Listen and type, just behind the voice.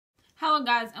Hello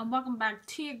guys, and welcome back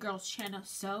to your girl's channel.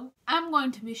 So I'm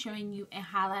going to be showing you a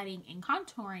highlighting and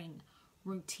contouring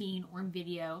routine or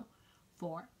video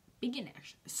for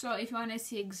beginners. So if you want to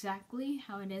see exactly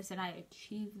how it is that I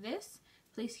achieve this,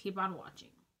 please keep on watching.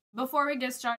 Before we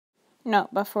get started,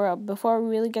 before we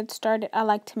really get started, I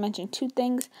like to mention two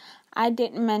things. I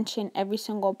didn't mention every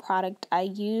single product I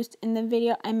used in the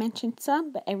video. I mentioned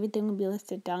some, but everything will be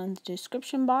listed down in the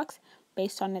description box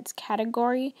based on its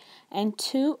category. And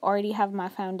two, already have my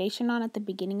foundation on at the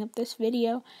beginning of this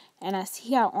video, and I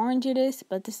see how orange it is,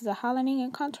 but this is a highlighting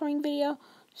and contouring video,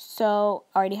 so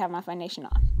I already have my foundation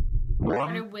on.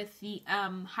 Started with the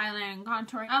highlighting and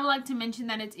contouring. I would like to mention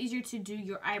that it's easier to do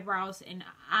your eyebrows and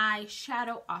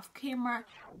eyeshadow off camera.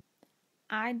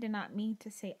 I did not mean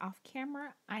to say off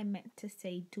camera. I meant to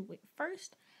say do it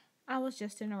first. I was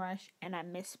just in a rush and I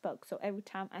misspoke. So every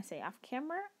time I say off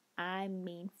camera, I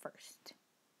mean first.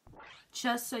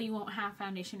 Just so you won't have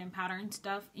foundation and powder and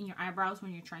stuff in your eyebrows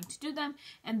when you're trying to do them.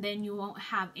 And then you won't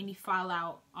have any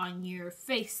fallout on your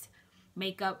face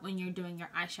makeup when you're doing your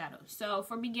eyeshadow. So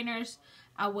for beginners,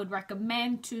 I would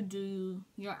recommend to do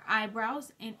your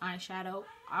eyebrows and eyeshadow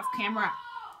off camera.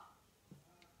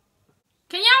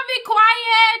 Can y'all be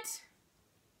quiet?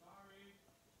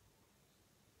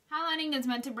 Highlighting is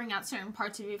meant to bring out certain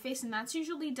parts of your face, and that's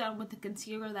usually done with a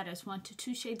concealer that is 1 to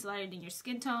 2 shades lighter than your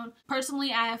skin tone.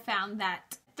 Personally, I have found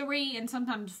that 3 and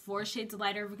sometimes 4 shades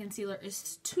lighter of a concealer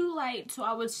is too light, so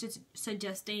I was just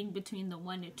suggesting between the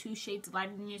 1 to 2 shades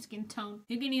lighter than your skin tone.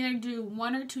 You can either do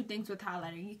one or two things with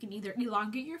highlighter. You can either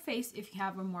elongate your face if you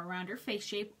have a more rounder face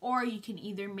shape, or you can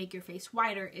either make your face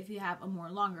wider if you have a more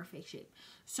longer face shape.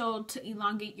 So to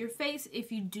elongate your face, if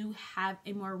you do have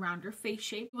a more rounder face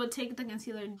shape, you would take the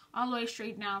concealer all the way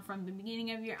straight down from the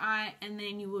beginning of your eye, and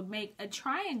then you would make a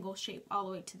triangle shape all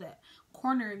the way to the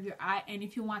corner of your eye. And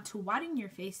if you want to widen your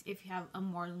face, if you have a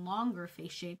more longer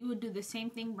face shape, you would do the same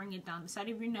thing, bring it down the side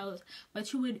of your nose,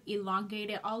 but you would elongate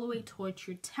it all the way towards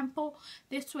your temple.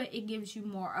 This way it gives you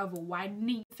more of a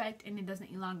widening effect and it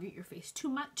doesn't elongate your face too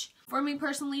much. For me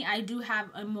personally, I do have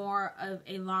a more of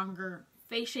a longer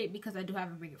face shape because I do have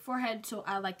a bigger forehead, so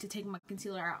I like to take my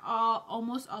concealer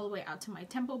almost all the way out to my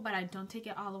temple, but I don't take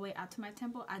it all the way out to my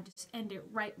temple. I just end it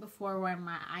right before where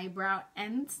my eyebrow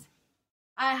ends.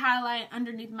 I highlight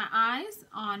underneath my eyes,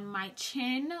 on my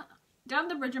chin, down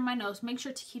the bridge of my nose. Make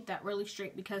sure to keep that really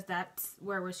straight because that's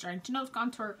where we're starting to nose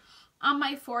contour. On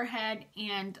my forehead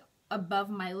and above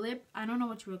my lip. I don't know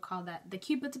what you would call that, the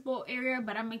cupid's bow area,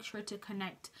 but I make sure to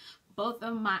connect both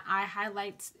of my eye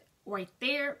highlights right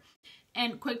there.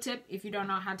 And quick tip, if you don't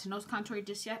know how to nose contour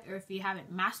just yet, or if you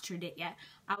haven't mastered it yet,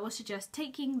 I would suggest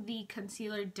taking the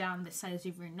concealer down the sides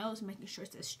of your nose, making sure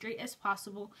it's as straight as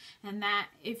possible. And that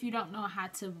if you don't know how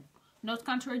to nose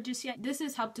contour just yet, this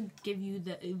has helped to give you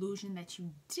the illusion that you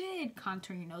did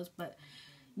contour your nose, but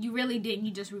you really didn't,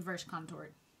 you just reverse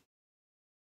contoured.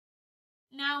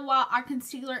 Now, while our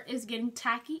concealer is getting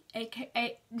tacky,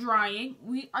 aka drying,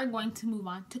 we are going to move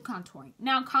on to contouring.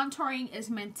 Now, contouring is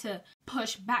meant to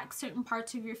push back certain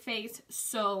parts of your face,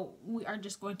 so we are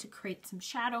just going to create some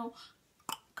shadow,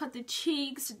 cut the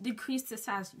cheeks, decrease the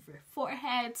size of your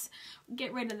foreheads,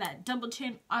 get rid of that double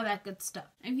chin, all that good stuff.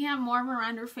 If you have more of a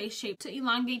rounder face shape, to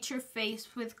elongate your face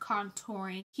with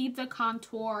contouring, keep the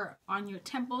contour on your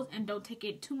temples and don't take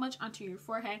it too much onto your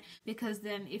forehead, because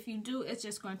then if you do, it's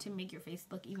just going to make your face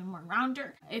look even more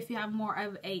rounder. If you have more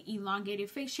of a elongated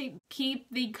face shape, keep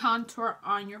the contour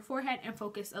on your forehead and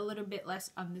focus a little bit less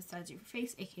on the sides of your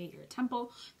face, aka your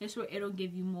temple. This way it'll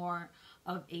give you more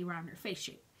of a rounder face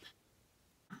shape.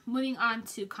 Moving on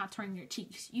to contouring your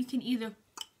cheeks. You can either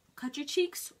cut your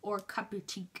cheeks or cup your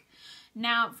cheek.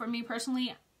 Now, for me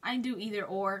personally, I do either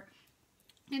or.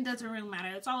 It doesn't really matter.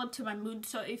 It's all up to my mood.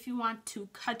 So if you want to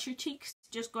cut your cheeks,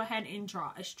 just go ahead and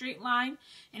draw a straight line.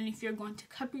 And if you're going to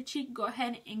cup your cheek, go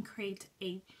ahead and create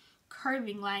a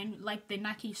curving line like the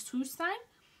Nike swoosh sign,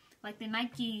 like the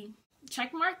Nike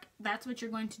check mark. That's what you're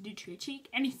going to do to your cheek.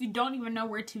 And if you don't even know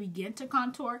where to begin to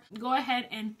contour, go ahead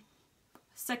and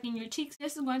suck in your cheeks.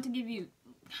 This is going to give you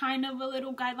kind of a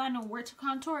little guideline on where to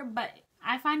contour, but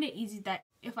I find it easy that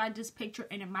if I just picture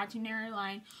an imaginary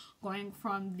line going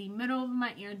from the middle of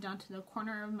my ear down to the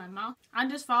corner of my mouth, I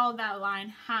just follow that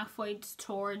line halfway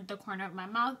toward the corner of my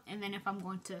mouth, and then if I'm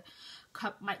going to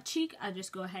cup my cheek, I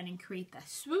just go ahead and create that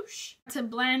swoosh. To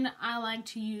blend, I like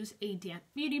to use a damp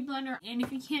beauty blender, and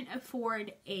if you can't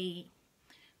afford a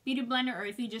beauty blender, or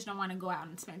if you just don't want to go out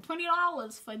and spend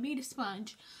 $20 for a beauty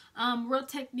sponge, Real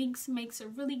Techniques makes a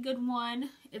really good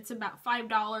one. It's about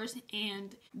 $5,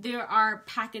 and there are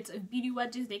packets of beauty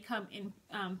wedges. They come in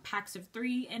packs of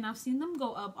 3, and I've seen them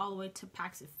go up all the way to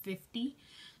packs of 50.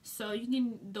 So you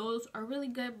can, those are really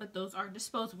good, but those are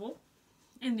disposable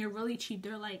and they're really cheap.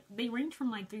 They're like, they range from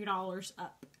like $3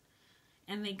 up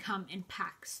and they come in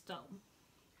packs.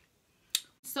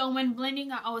 So when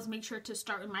blending, I always make sure to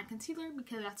start with my concealer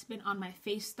because that's been on my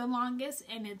face the longest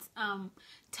and it's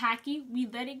tacky. We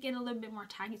let it get a little bit more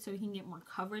tacky so we can get more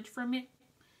coverage from it.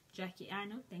 Jackie, I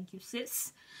know. Thank you,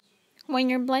 sis. When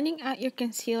you're blending out your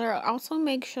concealer, also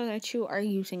make sure that you are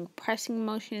using pressing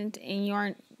motions and you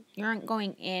aren't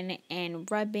going in and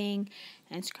rubbing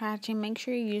and scratching. Make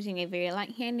sure you're using a very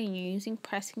light hand and you're using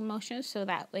pressing motions so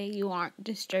that way you aren't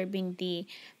disturbing the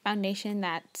foundation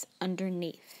that's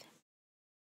underneath.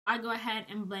 I go ahead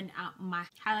and blend out my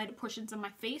highlighted portions of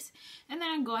my face, and then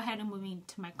I go ahead and move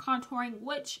into my contouring,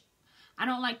 which I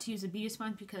don't like to use a beauty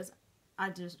sponge because I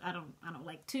don't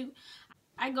like to.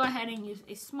 I go ahead and use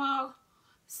a small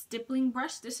stippling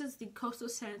brush. This is the Coastal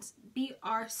Scents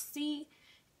BRC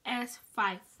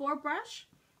S54 brush.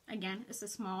 Again, it's a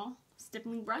small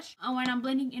stippling brush. And when I'm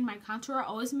blending in my contour, I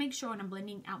always make sure when I'm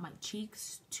blending out my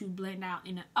cheeks to blend out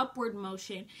in an upward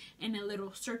motion and a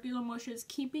little circular motions,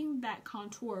 keeping that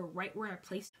contour right where I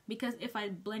place. Because if I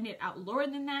blend it out lower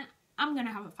than that, I'm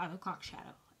gonna have a 5 o'clock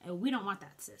shadow, and we don't want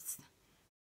that, sis.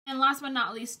 And last but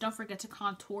not least, don't forget to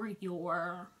contour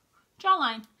your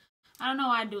jawline. I don't know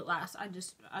why I do it last. I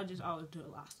just always do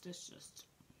it last. It's just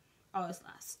always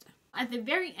last. At the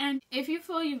very end, if you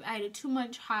feel you've added too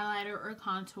much highlighter or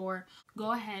contour,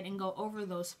 go ahead and go over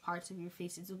those parts of your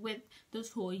faces with the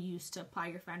tool you use to apply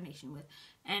your foundation with.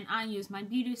 And I use my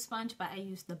beauty sponge, but I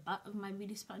use the butt of my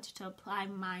beauty sponge to apply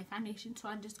my foundation. So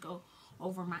I just go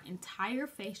over my entire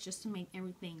face just to make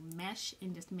everything mesh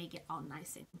and just make it all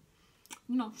nice and,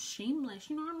 you know, shameless.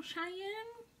 You know what I'm saying?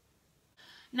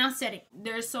 Now setting.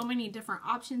 There's so many different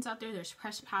options out there. There's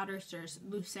pressed powders, there's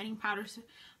loose setting powders.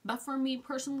 But for me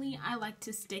personally, I like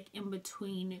to stick in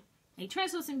between a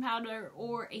translucent powder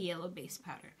or a yellow base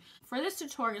powder. For this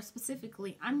tutorial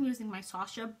specifically, I'm using my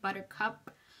Sacha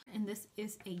Buttercup, and this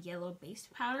is a yellow base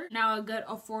powder. Now a good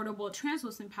affordable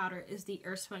translucent powder is the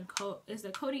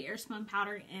Coty Airspun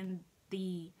powder and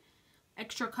the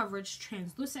extra coverage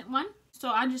translucent one. So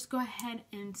I just go ahead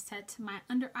and set my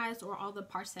under eyes or all the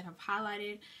parts that I've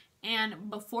highlighted. And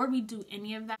before we do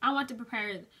any of that, I want to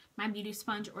prepare my beauty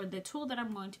sponge or the tool that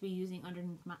I'm going to be using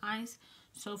underneath my eyes.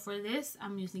 So for this,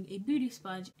 I'm using a beauty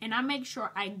sponge, and I make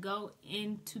sure I go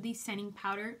into the setting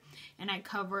powder and I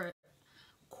cover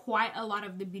quite a lot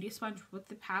of the beauty sponge with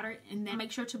the powder, and then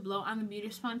make sure to blow on the beauty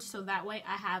sponge so that way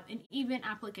I have an even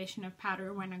application of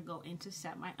powder when I go in to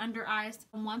set my under eyes.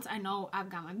 And once I know I've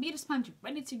got my beauty sponge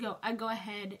ready to go, I go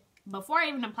ahead, before I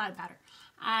even apply the powder,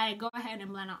 I go ahead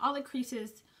and blend out all the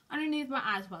creases underneath my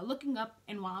eyes while looking up,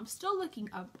 and while I'm still looking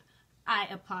up, I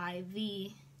apply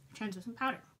the translucent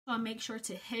powder. So I make sure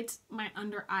to hit my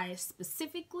under eyes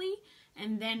specifically,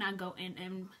 and then I go in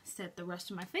and set the rest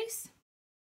of my face.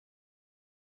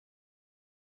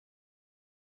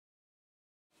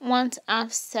 Once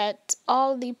I've set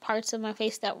all the parts of my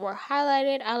face that were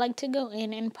highlighted, I like to go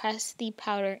in and press the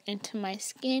powder into my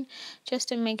skin just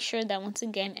to make sure that once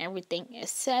again everything is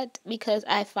set, because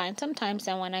I find sometimes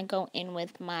that when I go in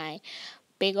with my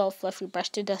big old fluffy brush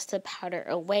to dust the powder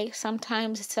away,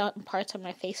 sometimes certain parts of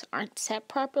my face aren't set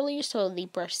properly, so the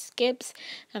brush skips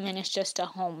and then it's just a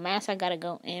whole mess. I gotta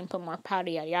go in, put more powder,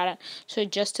 yada yada. So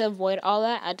just to avoid all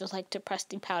that, I just like to press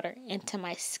the powder into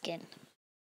my skin.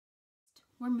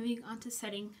 We're moving on to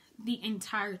setting the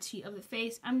entirety of the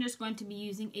face. I'm just going to be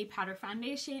using a powder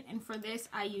foundation, and for this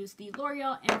I use the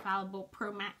L'Oreal Infallible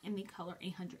Pro Matte in the color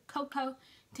 800 Cocoa,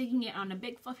 taking it on a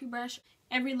big fluffy brush.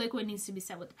 Every liquid needs to be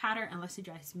set with the powder unless it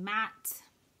dries matte.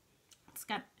 It's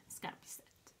gotta be set.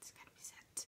 It's gotta be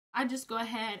set. I just go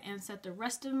ahead and set the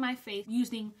rest of my face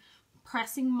using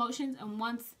pressing motions, and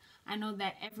once I know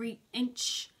that every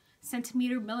inch,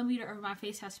 centimeter, millimeter of my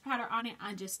face has powder on it,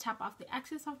 I just tap off the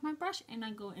excess off my brush and I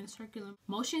go in circular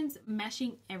motions,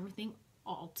 meshing everything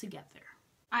all together.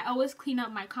 I always clean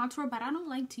up my contour, but I don't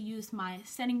like to use my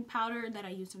setting powder that I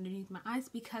use underneath my eyes,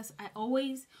 because I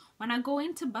always, when I go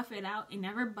in to buff it out, it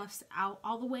never buffs out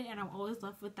all the way, and I'm always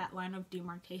left with that line of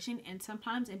demarcation. And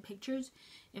sometimes in pictures,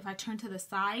 if I turn to the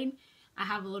side, I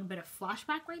have a little bit of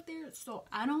flashback right there, so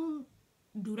I don't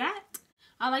do that.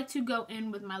 I like to go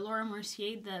in with my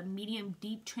Mercier, the medium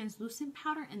deep translucent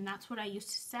powder, and that's what I use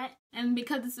to set. And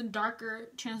because it's a darker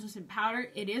translucent powder,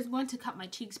 it is going to cut my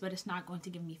cheeks, but it's not going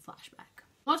to give me flashback.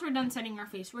 Once we're done setting our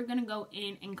face, we're going to go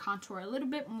in and contour a little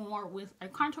bit more with our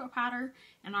contour powder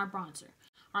and our bronzer.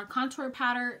 Our contour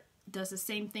powder does the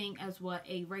same thing as what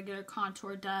a regular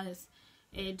contour does.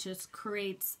 It just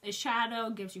creates a shadow,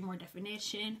 gives you more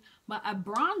definition. But a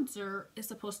bronzer is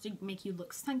supposed to make you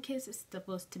look sun-kissed. It's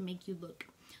supposed to make you look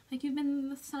like you've been in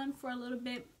the sun for a little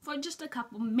bit, for just a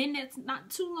couple minutes, not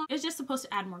too long. It's just supposed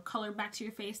to add more color back to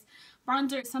your face.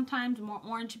 Bronzer is sometimes more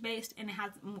orange based, and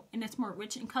it's more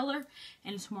rich in color,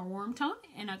 and it's more warm tone.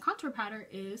 And a contour powder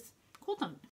is cool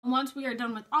tone. Once we are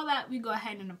done with all that, we go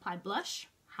ahead and apply blush,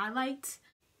 highlights,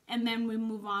 and then we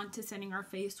move on to setting our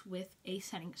face with a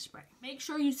setting spray. Make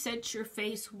sure you set your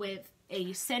face with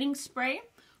a setting spray.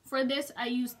 For this, I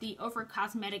use the Ofra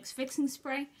Cosmetics Fixing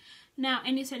Spray. Now,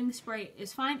 any setting spray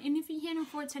is fine, and if you can't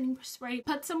afford setting spray,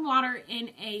 put some water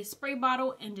in a spray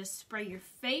bottle and just spray your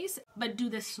face, but do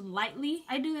this lightly.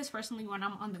 I do this personally when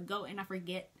I'm on the go and I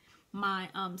forget my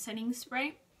setting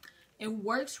spray. It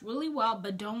works really well,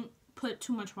 but don't put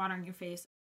too much water on your face.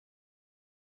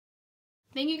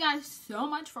 Thank you guys so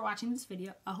much for watching this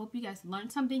video. I hope you guys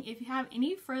learned something. If you have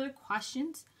any further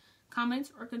questions,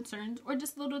 comments, or concerns, or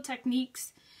just little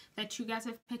techniques that you guys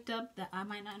have picked up that I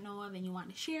might not know of and you want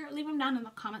to share, leave them down in the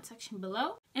comment section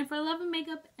below. And for love and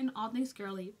makeup and all things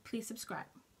girly, please subscribe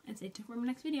and stay tuned for my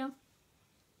next video.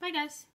 Bye guys.